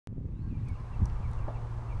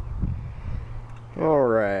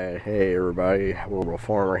Alright, hey everybody, Rural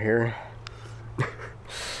Farmer here.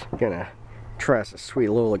 Gonna try a sweet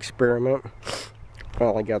little experiment.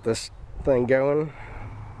 Finally got this thing going.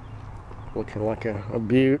 Looking like a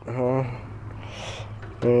beaut, huh?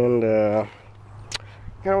 And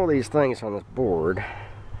got all these things on this board.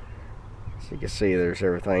 So you can see there's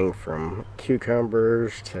everything from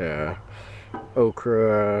cucumbers to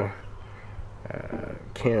okra,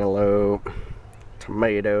 cantaloupe,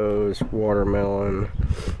 tomatoes, watermelon,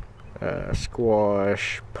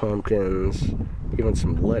 squash, pumpkins, even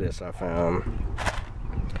some lettuce I found.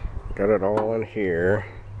 Got it all in here.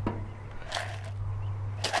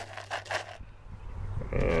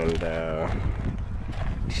 And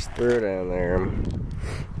just threw it in there.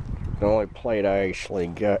 The only plate I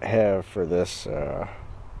actually have for this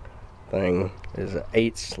thing is an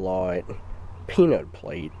 8-slot peanut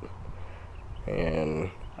plate.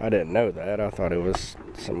 And I didn't know that. I thought it was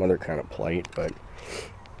some other kind of plate, but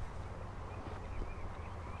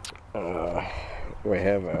we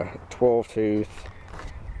have a 12-tooth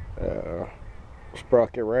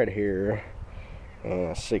sprocket right here and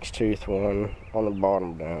a 6-tooth one on the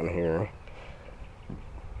bottom down here.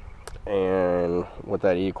 And what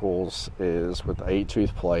that equals is, with the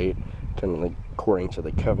 8-tooth plate, according to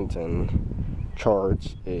the Covington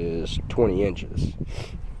charts, is 20 inches.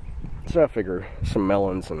 So I figure some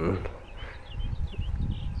melons and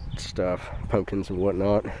stuff, pumpkins and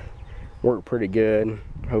whatnot, work pretty good.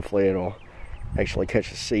 Hopefully it'll actually catch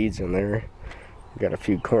the seeds in there. Got a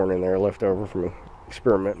few corn in there left over from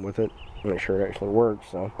experimenting with it, make sure it actually works.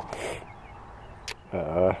 So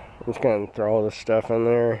I'm just gonna throw all this stuff in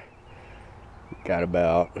there. Got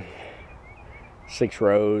about 6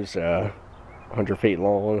 rows, 100 feet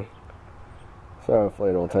long. So hopefully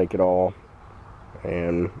it'll take it all.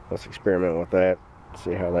 And let's experiment with that,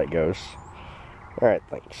 see how that goes. Alright,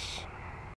 thanks.